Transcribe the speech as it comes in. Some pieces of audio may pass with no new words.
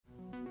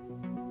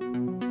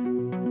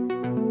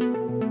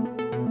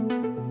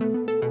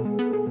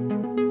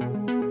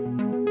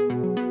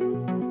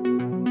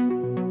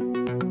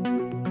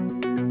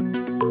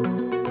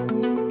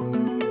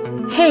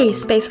Hey,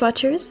 Space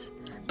Watchers!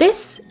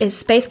 This is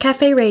Space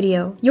Cafe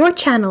Radio, your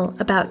channel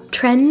about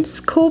trends,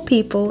 cool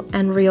people,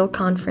 and real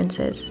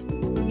conferences.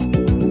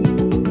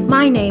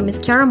 My name is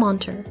Chiara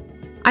Monter.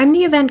 I'm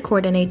the event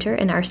coordinator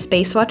in our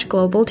Spacewatch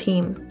Global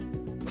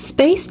team.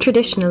 Space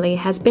traditionally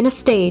has been a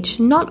stage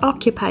not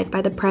occupied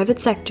by the private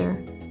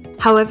sector.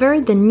 However,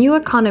 the new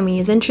economy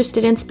is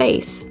interested in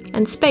space,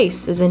 and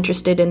space is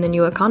interested in the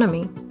new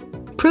economy.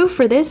 Proof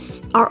for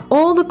this are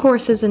all the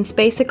courses in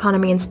space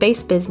economy and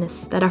space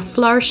business that are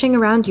flourishing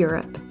around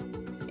Europe.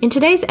 In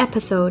today's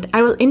episode,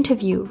 I will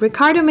interview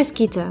Ricardo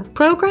Mesquita,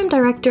 Program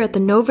Director at the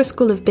Nova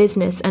School of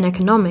Business and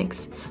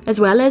Economics, as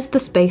well as the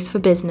Space for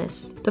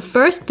Business, the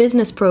first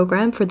business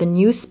program for the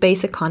new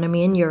space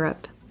economy in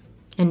Europe.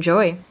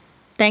 Enjoy!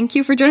 Thank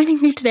you for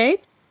joining me today.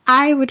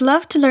 I would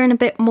love to learn a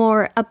bit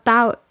more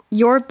about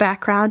your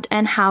background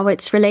and how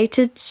it's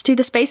related to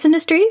the space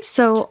industry.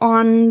 So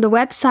on the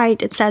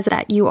website, it says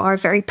that you are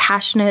very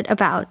passionate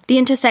about the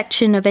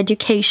intersection of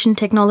education,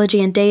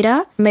 technology, and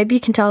data. Maybe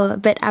you can tell a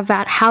bit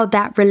about how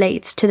that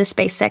relates to the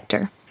space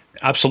sector.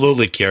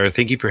 Absolutely, Chiara.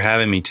 Thank you for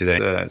having me today.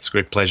 It's a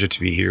great pleasure to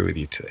be here with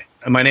you today.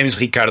 My name is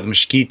Ricardo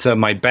Mesquita.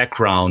 My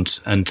background,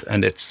 and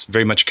it's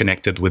very much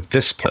connected with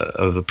this part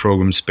of the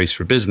program Space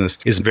for Business,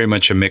 is very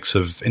much a mix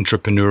of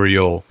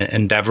entrepreneurial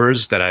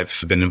endeavors that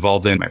I've been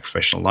involved in my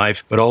professional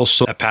life, but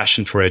also a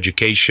passion for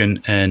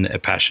education and a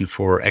passion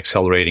for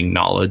accelerating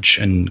knowledge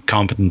and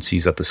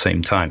competencies at the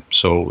same time.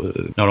 So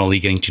not only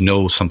getting to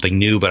know something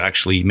new, but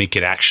actually make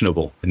it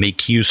actionable,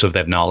 make use of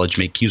that knowledge,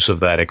 make use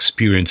of that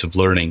experience of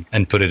learning,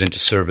 and put it into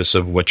service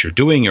of what you're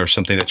doing or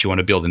something that you want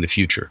to build in the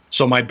future.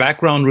 So my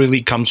background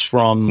really comes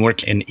from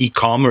work in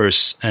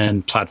e-commerce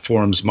and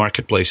platforms,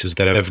 marketplaces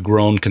that have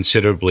grown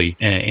considerably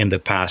in the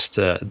past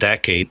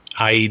decade.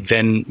 I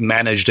then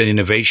managed an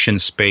innovation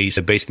space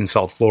based in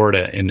South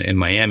Florida in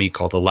Miami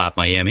called the Lab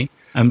Miami.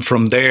 And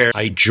from there,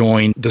 I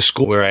joined the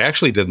school where I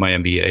actually did my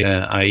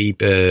MBA,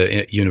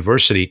 IE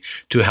University,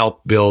 to help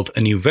build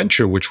a new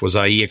venture, which was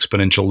IE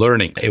Exponential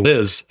Learning. It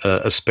is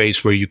a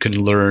space where you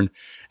can learn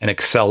and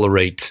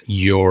accelerate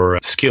your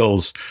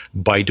skills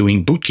by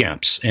doing boot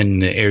camps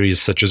in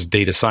areas such as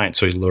data science.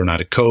 So you learn how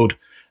to code,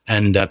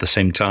 and at the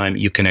same time,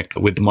 you connect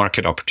with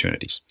market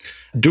opportunities.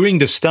 During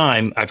this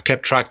time, I've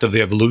kept track of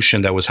the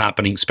evolution that was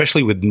happening,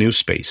 especially with new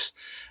space,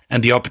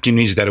 and the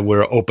opportunities that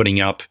were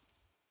opening up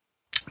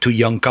to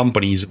young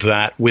companies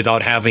that,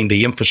 without having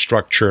the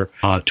infrastructure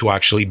to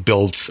actually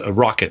build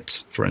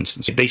rockets, for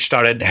instance, they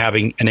started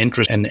having an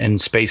interest in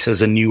space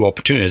as a new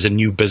opportunity, as a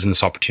new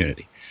business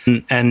opportunity.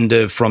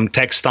 And from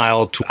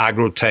textile to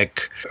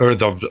agro-tech,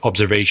 Earth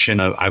observation,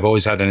 I've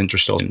always had an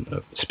interest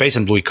in space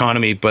and blue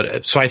economy.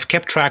 But so I've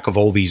kept track of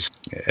all these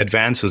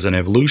advances and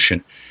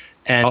evolution.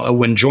 And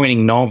when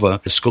joining Nova,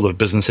 the School of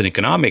Business and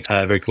Economics,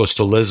 very close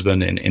to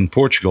Lisbon in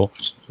Portugal,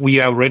 we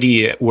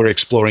already were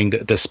exploring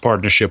this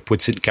partnership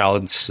with St.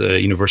 Gallen's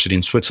University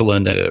in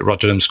Switzerland,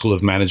 Rotterdam School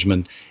of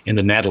Management in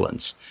the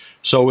Netherlands.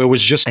 So it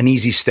was just an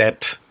easy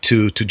step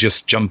to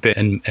just jump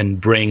in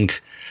and bring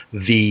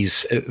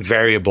these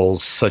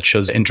variables such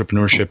as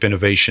entrepreneurship,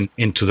 innovation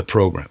into the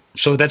program.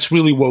 So that's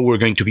really what we're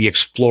going to be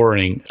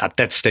exploring at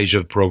that stage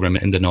of the program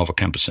in the Nova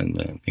campus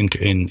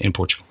in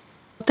Portugal.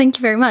 Thank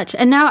you very much.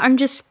 And now I'm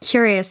just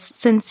curious,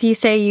 since you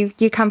say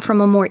you come from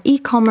a more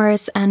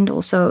e-commerce and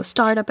also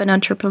startup and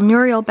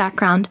entrepreneurial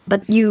background,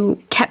 but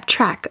you kept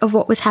track of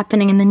what was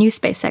happening in the new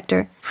space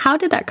sector. How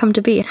did that come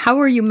to be? How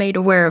were you made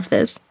aware of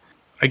this?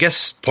 I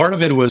guess part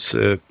of it was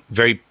a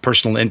very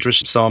personal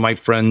interest. Some of my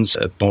friends,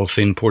 both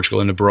in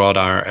Portugal and abroad,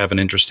 have an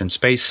interest in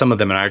space. Some of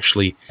them are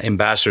actually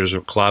ambassadors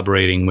or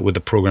collaborating with the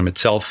program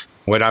itself.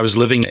 When I was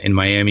living in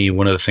Miami,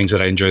 one of the things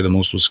that I enjoyed the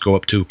most was go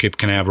up to Cape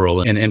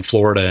Canaveral in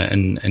Florida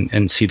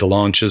and see the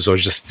launches or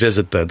just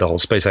visit the whole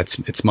space.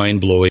 It's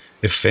mind-blowing.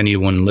 If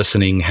anyone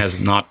listening has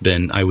not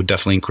been, I would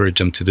definitely encourage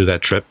them to do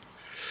that trip.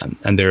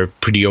 And they're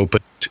pretty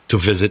open to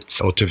visits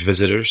or to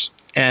visitors.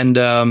 And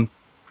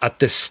at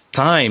this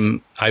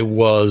time, I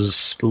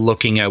was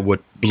looking at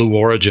what Blue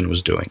Origin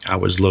was doing. I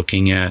was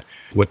looking at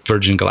what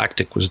Virgin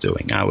Galactic was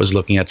doing. I was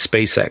looking at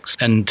SpaceX.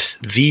 And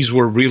these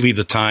were really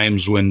the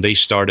times when they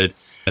started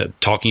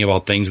talking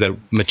about things that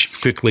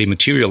quickly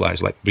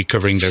materialized, like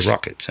recovering their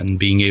rockets and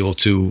being able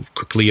to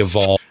quickly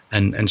evolve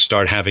and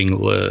start having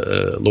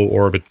low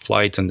orbit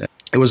flights. And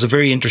it was a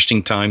very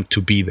interesting time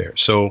to be there.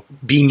 So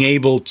being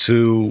able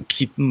to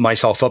keep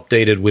myself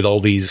updated with all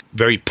these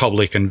very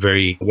public and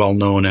very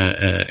well-known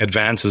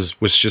advances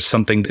was just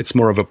something that's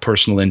more of a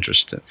personal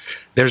interest.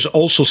 There's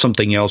also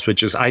something else,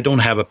 which is I don't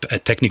have a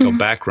technical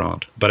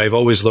background, but I've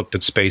always looked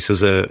at space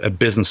as a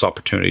business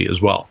opportunity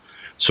as well,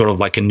 sort of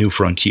like a new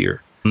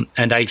frontier.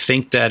 And I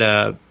think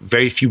that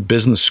very few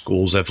business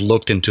schools have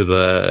looked into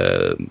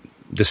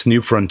this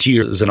new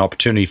frontier as an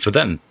opportunity for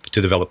them to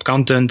develop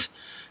content,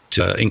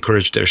 to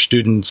encourage their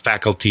students,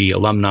 faculty,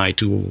 alumni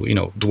to,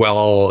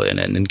 dwell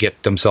and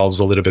get themselves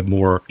a little bit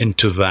more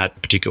into that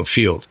particular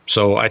field.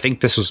 So I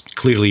think this is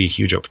clearly a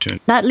huge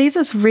opportunity. That leads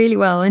us really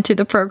well into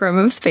the program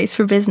of Space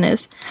for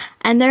Business.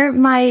 And there,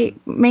 my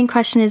main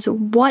question is,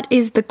 what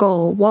is the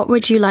goal? What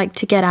would you like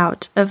to get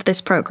out of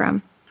this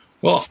program?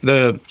 Well,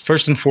 the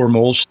first and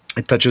foremost,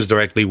 it touches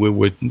directly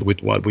with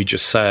what we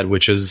just said,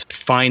 which is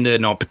find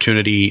an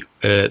opportunity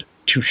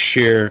to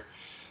share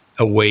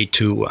a way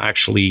to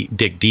actually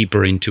dig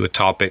deeper into a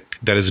topic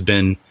that has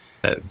been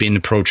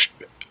approached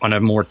on a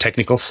more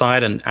technical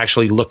side, and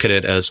actually look at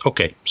it as,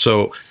 okay,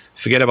 so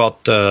forget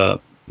about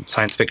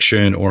science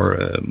fiction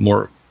or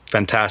more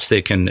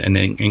fantastic and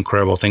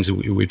incredible things that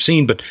we've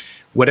seen, but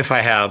what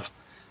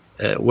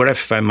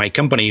if my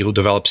company who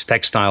develops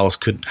textiles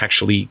could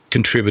actually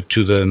contribute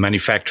to the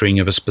manufacturing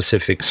of a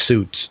specific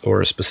suit,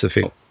 or a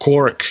specific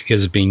cork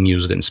is being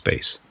used in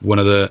space? One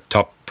of the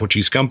top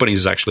Portuguese companies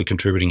is actually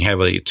contributing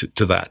heavily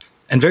to that.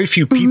 And very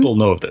few people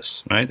know of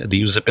this, right?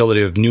 The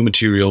usability of new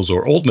materials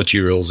or old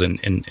materials in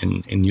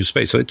new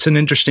space. So it's an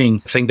interesting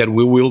thing that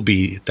we will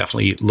be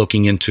definitely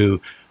looking into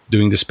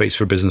doing the Space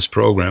for Business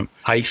program.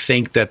 I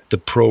think that the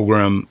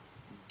program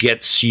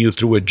gets you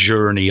through a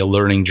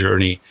learning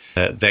journey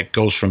that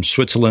goes from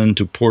Switzerland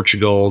to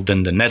Portugal,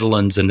 then the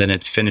Netherlands, and then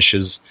it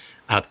finishes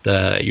at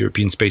the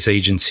European Space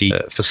Agency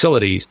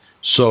facilities.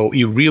 So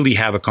you really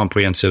have a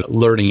comprehensive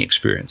learning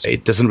experience.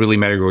 It doesn't really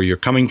matter where you're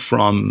coming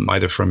from,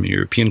 either from a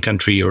European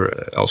country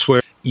or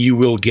elsewhere. You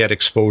will get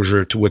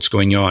exposure to what's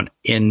going on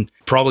in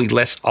probably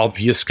less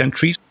obvious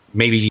countries.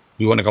 Maybe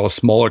you want to call it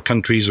smaller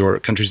countries, or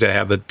countries that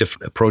have a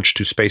different approach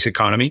to space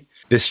economy.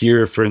 This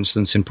year, for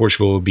instance, in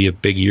Portugal will be a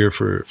big year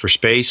for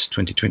space,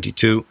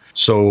 2022.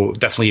 So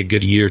definitely a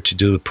good year to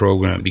do the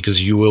program,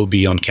 because you will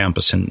be on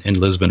campus in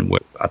Lisbon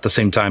at the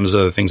same time as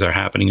other things are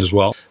happening as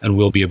well. And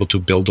we'll be able to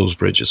build those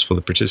bridges for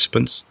the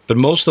participants. But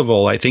most of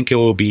all, I think it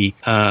will be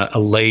a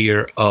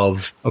layer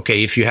of,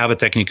 okay, if you have a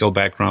technical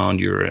background,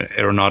 you're an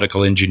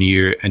aeronautical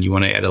engineer, and you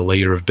want to add a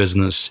layer of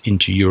business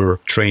into your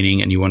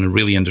training, and you want to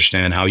really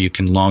understand how you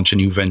can launch a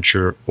new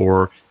venture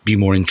or be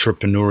more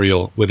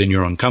entrepreneurial within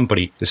your own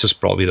company, this is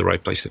probably the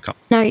right place to come.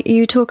 Now,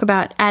 you talk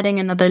about adding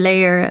another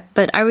layer,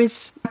 but I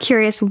was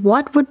curious,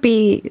 what would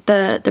be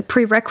the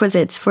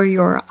prerequisites for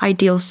your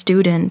ideal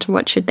student?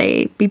 What should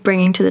they be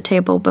bringing to the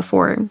table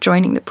before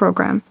joining the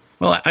program?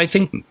 Well, I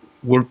think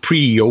we're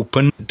pretty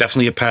open.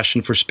 Definitely a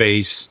passion for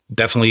space,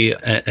 definitely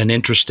an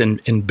interest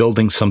in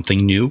building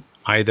something new,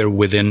 either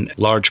within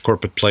large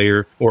corporate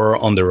player or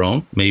on their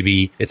own.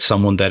 Maybe it's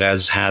someone that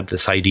has had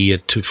this idea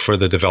to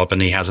further develop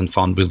and he hasn't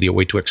found really a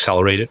way to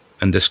accelerate it.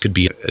 And this could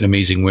be an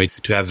amazing way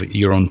to have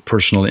your own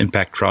personal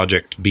impact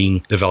project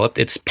being developed.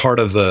 It's part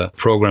of the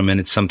program, and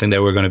it's something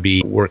that we're going to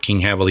be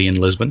working heavily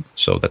in Lisbon.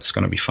 So that's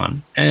going to be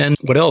fun. And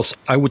what else?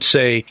 I would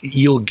say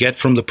you'll get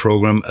from the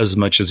program as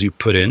much as you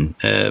put in.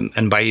 And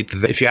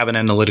if you have an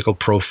analytical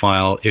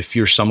profile, if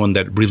you're someone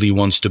that really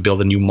wants to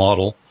build a new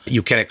model,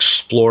 you can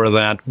explore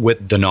that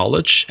with the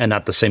knowledge, and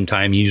at the same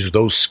time use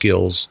those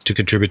skills to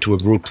contribute to a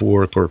group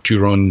work or to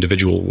your own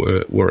individual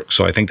work.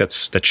 So I think that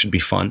should be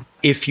fun.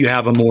 If you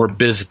have a more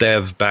biz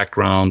dev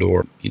background,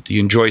 or you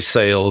enjoy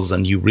sales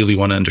and you really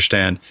want to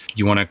understand,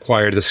 you want to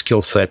acquire the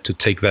skill set to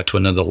take that to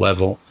another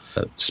level,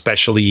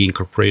 especially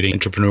incorporating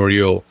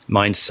entrepreneurial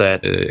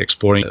mindset,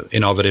 exploring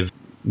innovative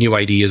new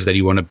ideas that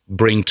you want to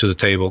bring to the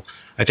table,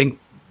 I think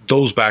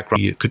those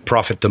backgrounds could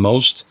profit the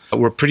most.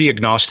 We're pretty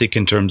agnostic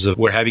in terms of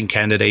we're having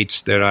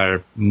candidates that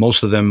are,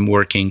 most of them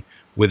working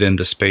within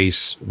the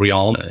space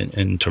realm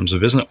in terms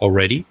of business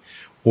already,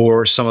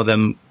 or some of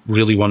them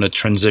really want to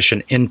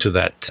transition into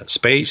that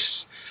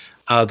space.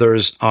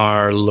 Others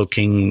are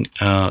looking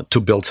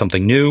to build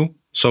something new.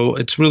 So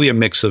it's really a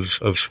mix of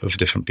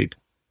different people.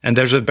 And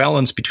there's a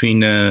balance between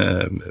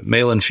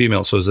male and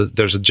female. So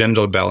there's a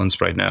gender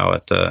balance right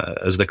now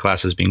as the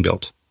class is being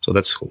built. So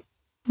that's cool.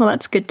 Well,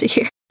 that's good to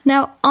hear.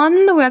 Now,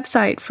 on the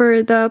website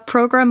for the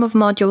program of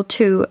Module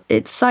 2,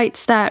 it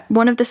cites that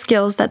one of the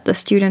skills that the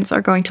students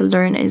are going to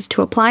learn is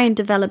to apply and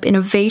develop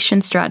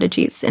innovation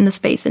strategies in the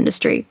space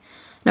industry.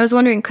 And I was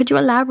wondering, could you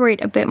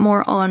elaborate a bit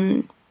more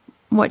on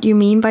what you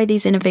mean by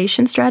these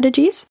innovation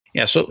strategies?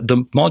 Yeah, so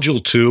the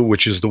Module 2,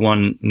 which is the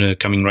one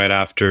coming right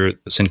after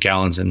St.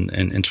 Gallen's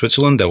in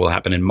Switzerland, that will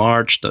happen in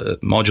March. The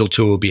Module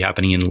 2 will be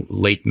happening in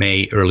late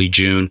May, early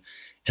June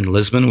in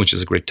Lisbon, which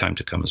is a great time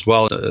to come as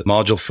well. The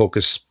module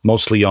focus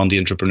mostly on the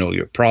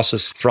entrepreneurial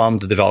process, from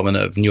the development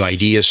of new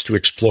ideas to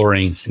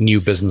exploring new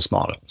business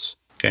models.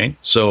 Okay,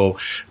 so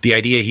the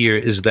idea here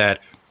is that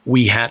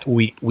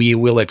we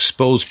will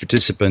expose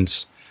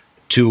participants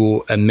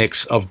to a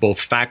mix of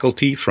both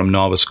faculty from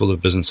Nova School of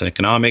Business and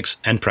Economics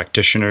and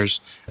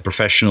practitioners,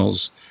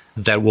 professionals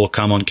that will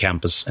come on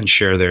campus and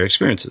share their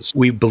experiences.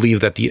 We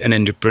believe that an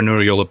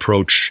entrepreneurial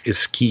approach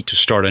is key to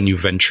start a new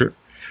venture,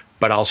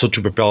 but also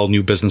to propel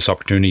new business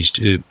opportunities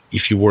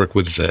if you work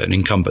with an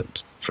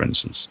incumbent, for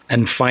instance.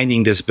 And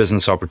finding these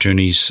business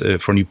opportunities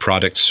for new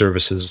products,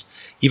 services,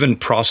 even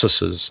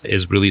processes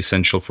is really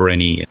essential for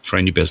any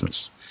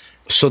business.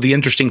 So the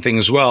interesting thing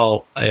as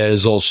well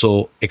is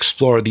also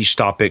explore these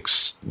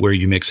topics where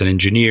you mix an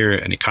engineer,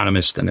 an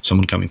economist, and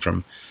someone coming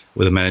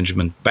with a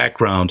management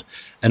background.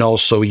 And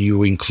also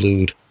you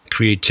include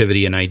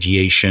creativity and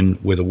ideation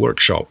with a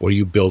workshop where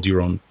you build your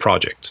own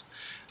project.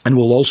 And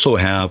we'll also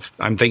have,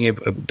 I'm thinking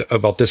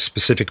about this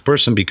specific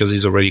person because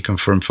he's already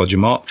confirmed for the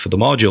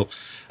module,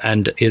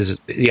 and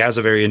he has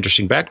a very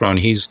interesting background.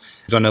 He's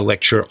going to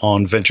lecture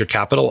on venture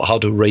capital, how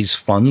to raise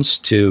funds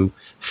to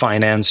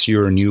finance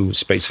your new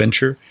space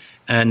venture.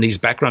 And his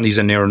background, he's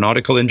an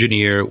aeronautical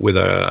engineer with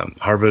a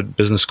Harvard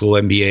Business School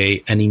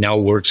MBA, and he now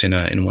works in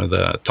one of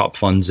the top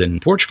funds in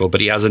Portugal,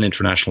 but he has an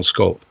international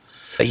scope.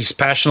 He's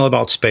passionate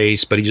about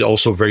space, but he's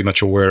also very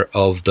much aware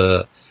of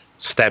the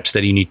steps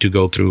that you need to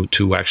go through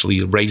to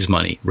actually raise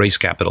money, raise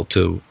capital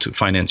to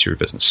finance your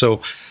business.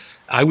 So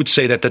I would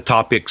say that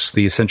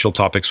the essential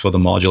topics for the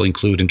module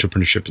include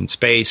entrepreneurship in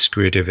space,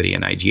 creativity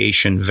and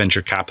ideation,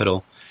 venture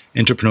capital,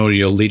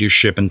 entrepreneurial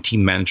leadership and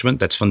team management.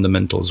 That's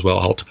fundamental as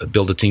well, how to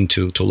build a team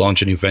to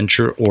launch a new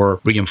venture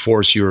or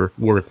reinforce your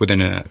work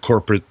within a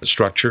corporate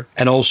structure.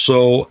 And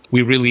also,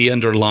 we really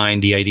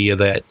underline the idea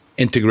that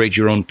integrate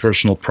your own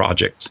personal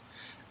projects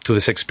to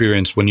this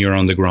experience when you're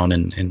on the ground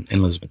in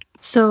Lisbon.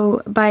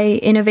 So by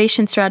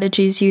innovation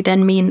strategies, you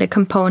then mean the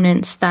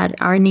components that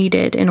are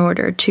needed in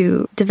order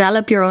to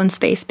develop your own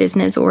space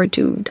business or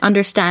to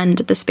understand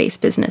the space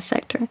business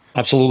sector.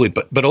 Absolutely.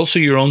 But also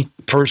your own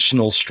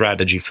personal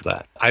strategy for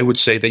that. I would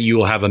say that you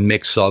will have a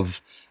mix of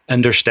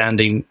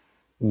understanding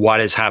what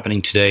is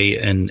happening today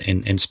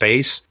in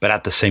space, but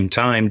at the same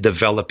time,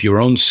 develop your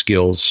own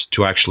skills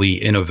to actually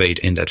innovate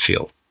in that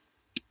field.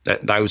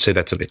 I would say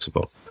that's a mix of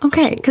both.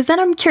 Okay, because then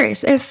I'm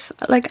curious if,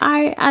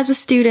 I, as a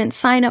student,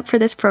 sign up for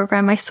this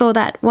program, I saw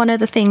that one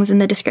of the things in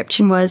the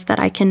description was that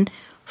I can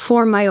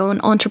form my own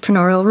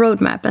entrepreneurial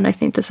roadmap. And I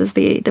think this is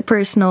the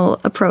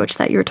personal approach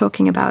that you're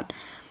talking about.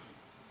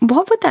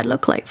 What would that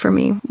look like for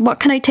me?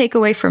 What can I take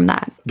away from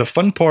that? The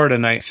fun part,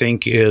 and I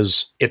think,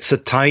 is it's a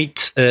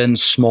tight and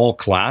small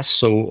class.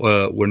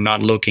 So we're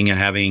not looking at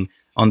having,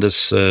 on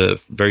this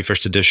very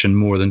first edition,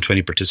 more than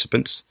 20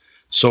 participants.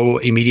 So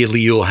immediately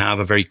you'll have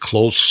a very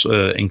close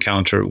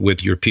encounter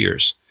with your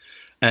peers.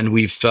 And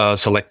we've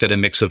selected a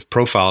mix of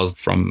profiles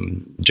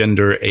from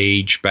gender,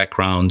 age,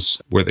 backgrounds,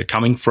 where they're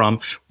coming from,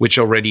 which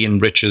already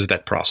enriches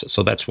that process.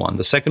 So that's one.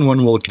 The second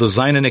one will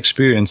design an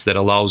experience that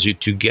allows you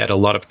to get a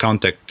lot of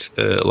content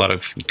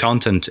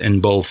in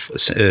both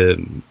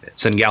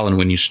St. Gallen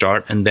when you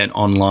start, and then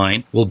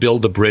online. We'll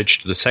build the bridge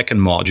to the second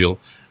module,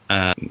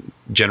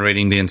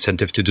 generating the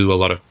incentive to do a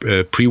lot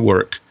of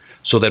pre-work,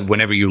 so that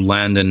whenever you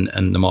land in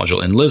the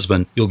module in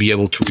Lisbon, you'll be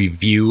able to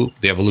review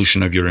the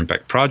evolution of your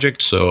impact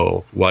project.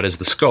 So what is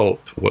the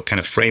scope? What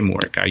kind of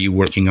framework? Are you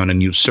working on a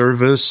new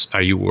service?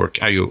 Are you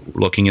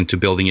looking into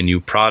building a new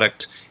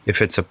product? If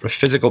it's a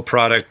physical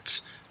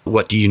product,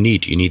 what do you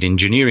need? You need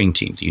engineering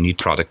teams. You need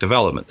product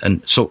development.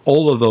 And so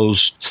all of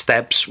those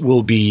steps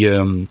will be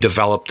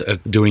developed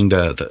during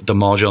the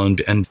module,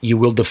 and you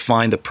will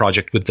define the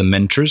project with the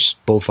mentors,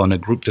 both on a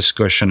group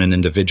discussion and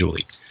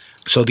individually.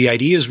 So the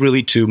idea is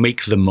really to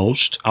make the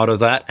most out of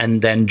that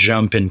and then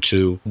jump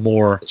into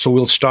more. So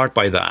we'll start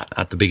by that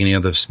at the beginning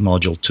of this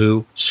module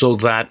 2, so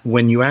that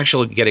when you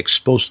actually get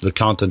exposed to the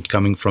content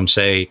coming from,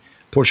 say,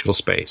 Portugal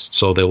Space,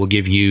 so they will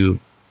give you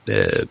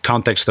the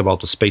context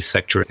about the space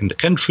sector in the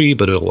country,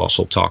 but it will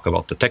also talk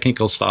about the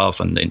technical stuff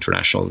and the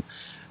international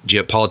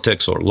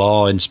geopolitics or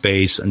law in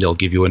space, and they'll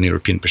give you an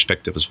European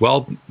perspective as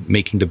well,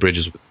 making the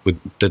bridges with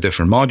the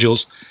different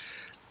modules.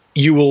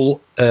 You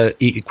will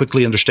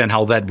quickly understand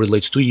how that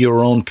relates to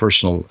your own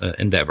personal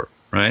endeavor,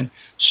 right?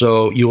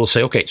 So you will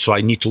say, okay, so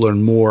I need to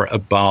learn more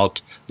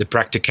about the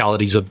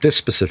practicalities of this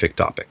specific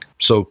topic.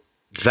 So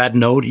that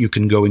note, you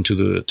can go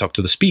talk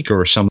to the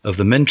speaker or some of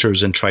the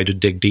mentors and try to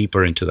dig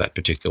deeper into that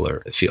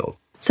particular field.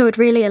 So it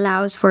really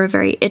allows for a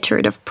very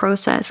iterative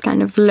process,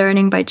 kind of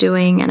learning by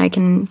doing, and I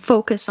can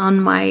focus on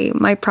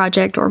my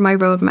project or my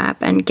roadmap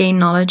and gain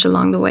knowledge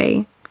along the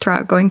way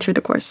throughout going through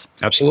the course.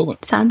 Absolutely.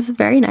 Sounds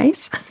very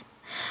nice.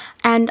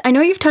 And I know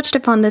you've touched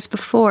upon this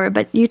before,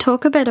 but you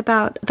talk a bit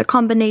about the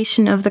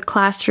combination of the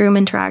classroom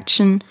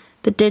interaction,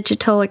 the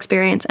digital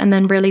experience, and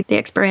then really the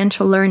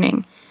experiential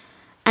learning.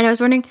 And I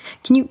was wondering,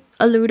 can you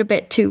allude a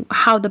bit to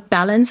how the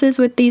balance is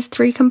with these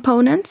three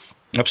components?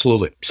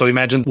 Absolutely. So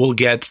imagine we'll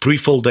get 3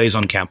 full days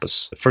on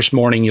campus. The first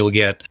morning, you'll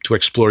get to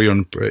explore your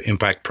own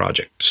impact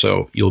project.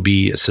 So you'll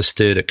be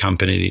assisted,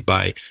 accompanied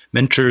by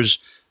mentors,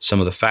 some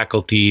of the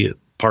faculty,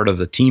 part of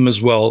the team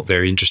as well.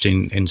 Very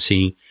interesting in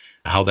seeing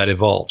how that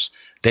evolves.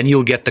 Then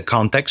you'll get the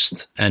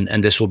context,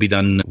 and this will be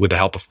done with the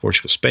help of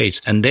Portugal Space.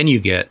 And then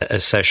you get a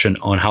session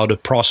on how to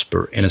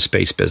prosper in a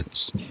space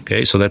business.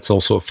 Okay, so that's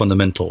also a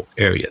fundamental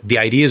area. The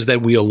idea is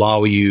that we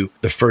allow you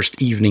the first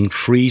evening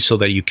free so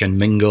that you can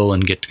mingle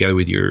and get together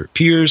with your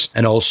peers.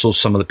 And also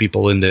some of the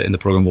people in the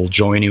program will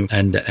join you.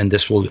 And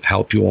this will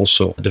help you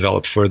also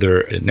develop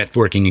further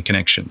networking and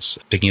connections,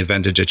 taking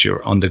advantage that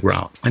you're on the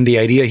ground. And the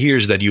idea here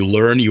is that you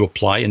learn, you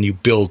apply, and you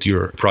build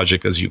your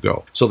project as you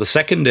go. So the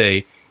second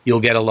day, you'll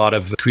get a lot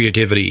of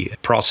creativity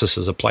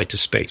processes applied to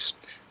space.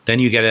 Then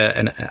you get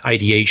an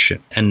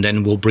ideation, and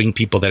then we'll bring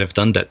people that have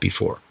done that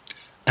before.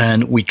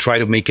 And we try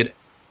to make it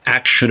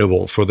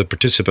actionable for the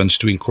participants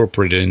to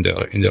incorporate it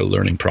in their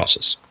learning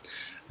process.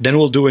 Then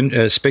we'll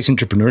do space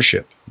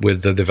entrepreneurship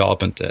with the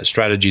development,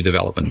 strategy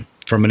development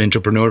from an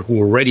entrepreneur who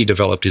already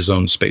developed his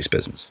own space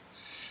business.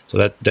 So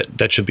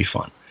that should be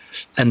fun.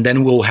 And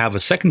then we'll have a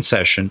second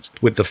session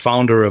with the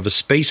founder of a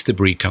space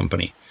debris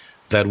company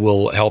that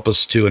will help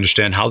us to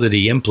understand how did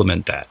he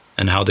implement that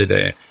and how did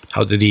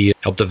he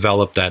help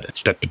develop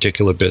that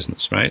particular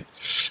business, right?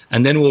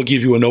 And then we'll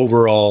give you an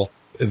overall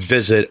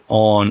visit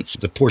on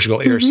the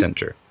Portugal Air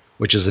Center,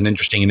 which is an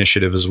interesting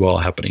initiative as well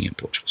happening in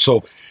Portugal.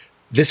 So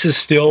this is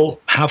still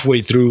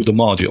halfway through the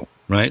module,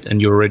 right?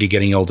 And you're already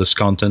getting all this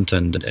content.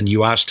 And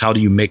you asked, how do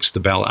you mix the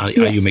balance? How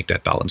do you make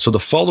that balance? So the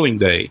following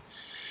day,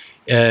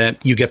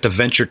 you get the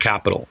venture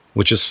capital,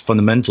 which is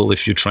fundamental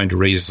if you're trying to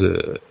raise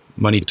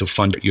money to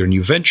fund your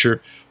new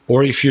venture,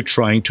 or if you're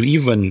trying to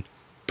even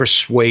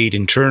persuade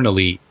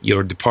internally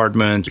your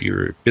department,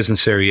 your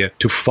business area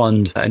to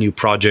fund a new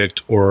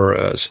project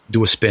or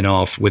do a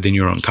spin-off within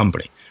your own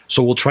company.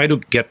 So we'll try to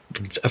get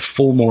a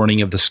full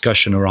morning of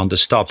discussion around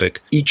this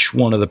topic. Each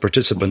one of the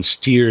participants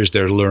steers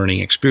their learning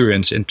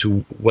experience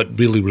into what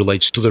really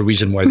relates to the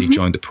reason why they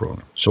joined the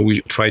program. So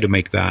we try to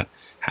make that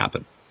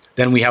happen.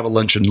 Then we have a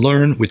lunch and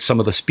learn with some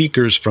of the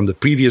speakers from the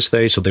previous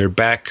day. So they're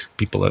back.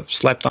 People have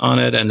slept on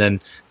it and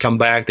then come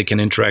back. They can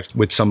interact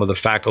with some of the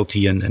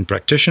faculty and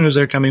practitioners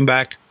that are coming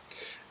back.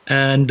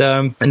 And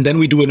then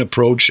we do an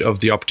approach of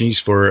the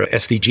opportunities for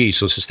SDGs,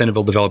 so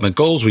Sustainable Development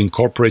Goals. We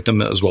incorporate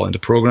them as well in the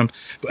program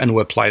and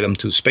we apply them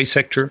to the space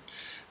sector.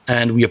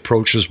 And we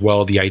approach as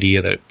well the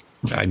idea that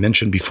I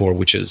mentioned before,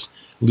 which is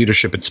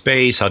leadership in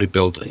space, how to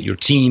build your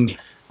team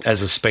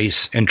as a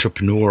space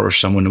entrepreneur or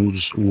someone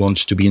who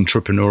wants to be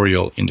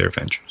entrepreneurial in their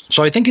ventures.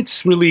 So I think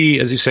it's really,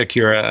 as you said,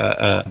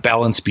 Kira, a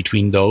balance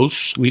between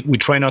those. We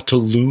try not to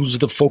lose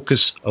the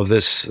focus of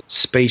this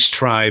space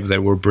tribe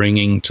that we're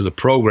bringing to the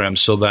program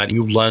so that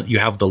you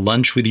have the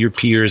lunch with your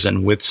peers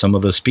and with some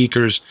of the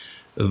speakers,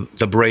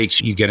 the breaks,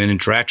 you get an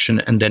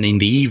interaction. And then in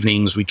the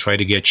evenings, we try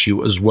to get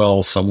you as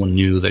well someone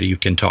new that you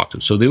can talk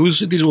to. So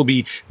these will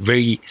be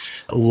very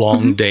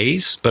long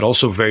days, but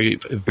also very,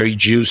 very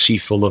juicy,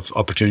 full of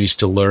opportunities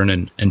to learn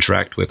and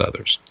interact with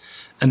others.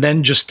 And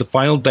then just the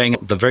final thing,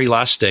 the very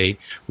last day,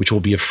 which will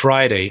be a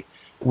Friday,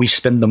 we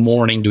spend the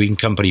morning doing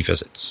company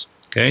visits.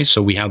 Okay,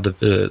 so we have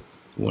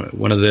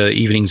one of the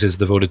evenings is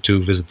devoted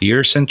to visit the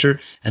Air Center.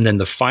 And then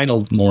the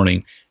final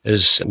morning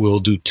is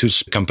we'll do 2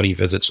 company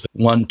visits,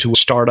 one to a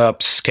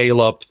startup, scale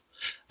up,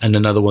 and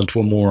another one to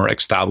a more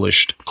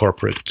established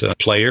corporate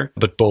player,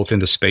 but both in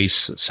the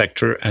space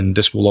sector. And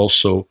this will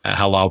also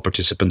allow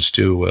participants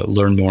to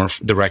learn more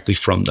directly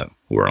from them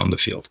who are on the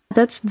field.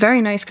 That's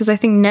very nice, because I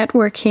think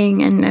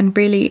networking and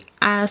really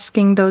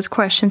asking those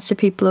questions to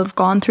people who have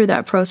gone through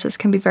that process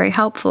can be very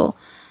helpful.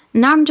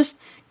 Now I'm just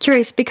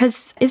curious,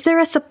 because is there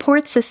a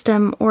support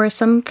system or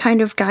some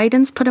kind of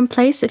guidance put in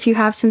place if you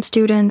have some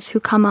students who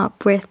come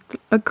up with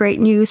a great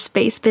new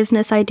space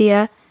business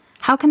idea?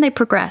 How can they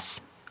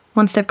progress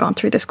once they've gone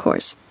through this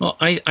course? Well,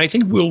 I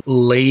think we'll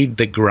lay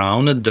the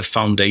ground and the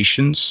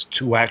foundations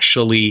to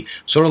actually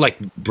sort of like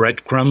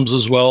breadcrumbs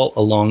as well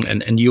along,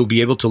 and you'll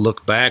be able to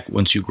look back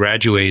once you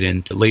graduate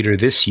and later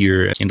this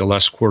year in the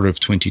last quarter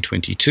of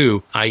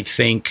 2022. I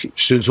think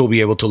students will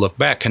be able to look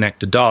back,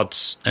 connect the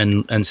dots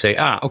and say,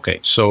 okay,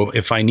 so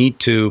if I need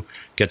to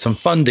get some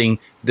funding,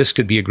 this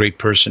could be a great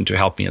person to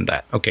help me in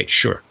that. Okay,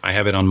 sure. I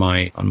have it on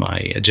my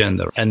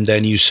agenda. And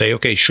then you say,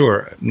 okay,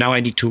 sure. Now I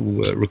need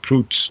to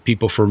recruit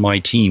people for my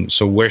team.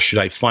 So where should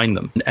I find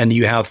them? And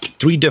you have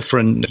 3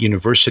 different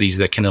universities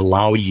that can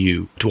allow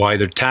you to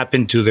either tap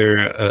into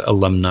their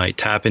alumni,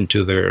 tap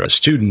into their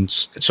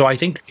students. So I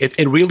think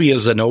it really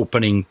is an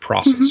opening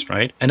process,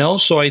 right? And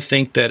also I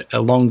think that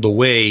along the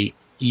way,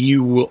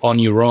 you will, on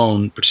your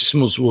own,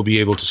 participants will be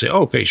able to say,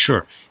 okay,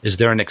 sure. Is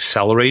there an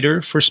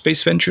accelerator for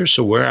space ventures?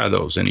 So where are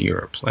those in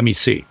Europe? Let me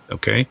see.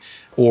 Okay.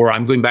 Or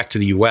I'm going back to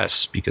the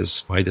US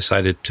because I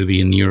decided to be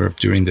in Europe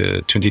during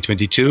the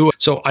 2022.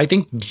 So I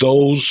think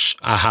those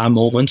aha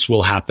moments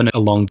will happen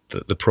along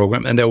the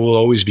program, and there will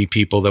always be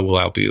people that will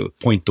help you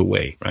point the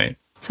way, right?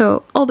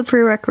 So all the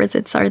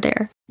prerequisites are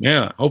there.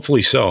 Yeah,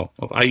 hopefully so.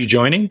 Are you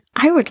joining?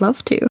 I would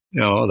love to.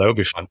 No, that would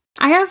be fun.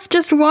 I have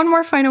just one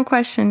more final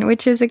question,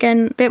 which is,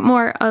 again, a bit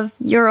more of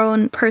your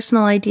own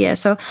personal idea.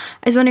 So I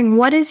was wondering,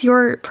 what is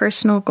your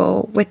personal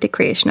goal with the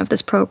creation of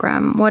this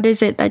program? What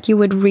is it that you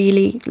would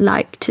really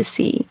like to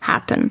see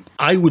happen?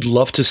 I would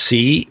love to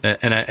see,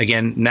 and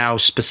again, now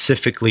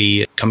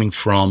specifically coming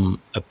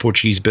from a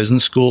Portuguese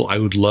business school, I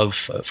would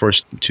love for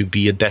us to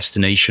be a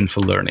destination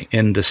for learning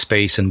in the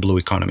space and blue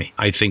economy.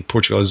 I think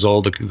Portugal has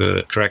all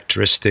the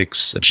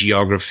characteristics,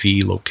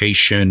 geography,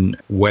 location,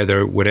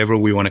 weather, whatever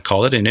we want to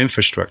call it, and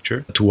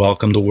infrastructure to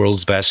welcome the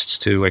world's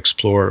best to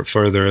explore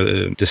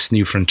further this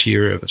new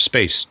frontier of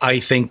space. I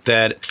think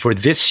that for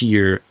this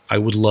year, I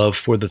would love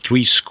for the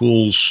 3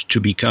 schools to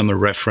become a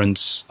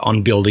reference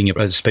on building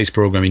a space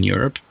program in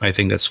Europe. I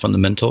think that's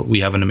fundamental. We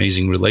have an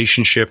amazing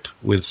relationship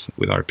with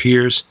our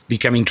peers.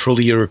 Becoming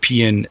truly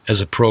European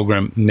as a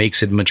program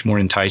makes it much more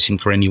enticing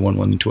for anyone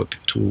wanting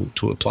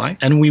to apply.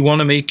 And we want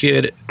to make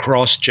it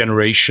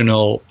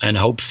cross-generational, and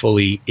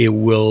hopefully it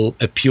will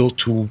appeal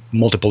to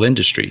multiple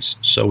industries.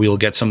 So we'll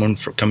get someone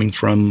coming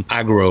from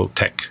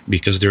agro-tech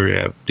because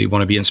they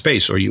want to be in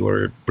space, or you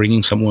are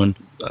bringing someone,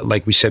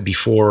 like we said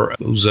before,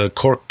 who's a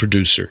cork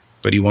producer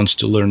but he wants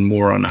to learn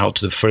more on how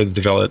to further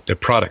develop their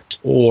product.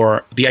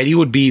 Or the idea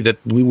would be that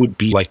we would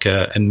be like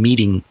a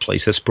meeting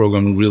place. This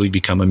program will really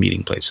become a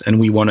meeting place. And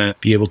we want to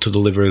be able to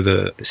deliver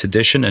this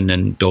edition and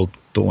then build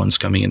the ones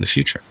coming in the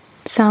future.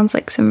 Sounds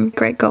like some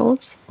great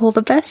goals. All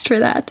the best for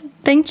that.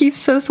 Thank you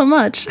so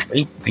much.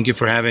 Thank you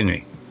for having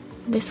me.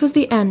 This was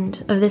the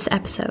end of this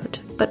episode,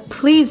 but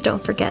please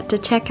don't forget to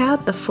check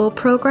out the full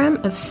program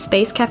of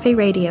Space Cafe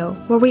Radio,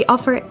 where we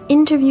offer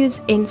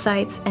interviews,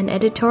 insights, and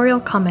editorial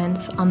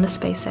comments on the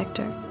space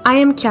sector. I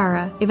am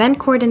Chiara, event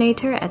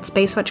coordinator at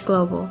Spacewatch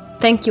Global.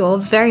 Thank you all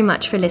very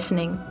much for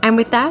listening. And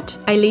with that,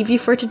 I leave you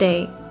for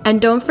today.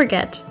 And don't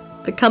forget,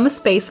 become a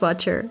space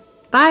watcher.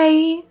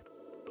 Bye!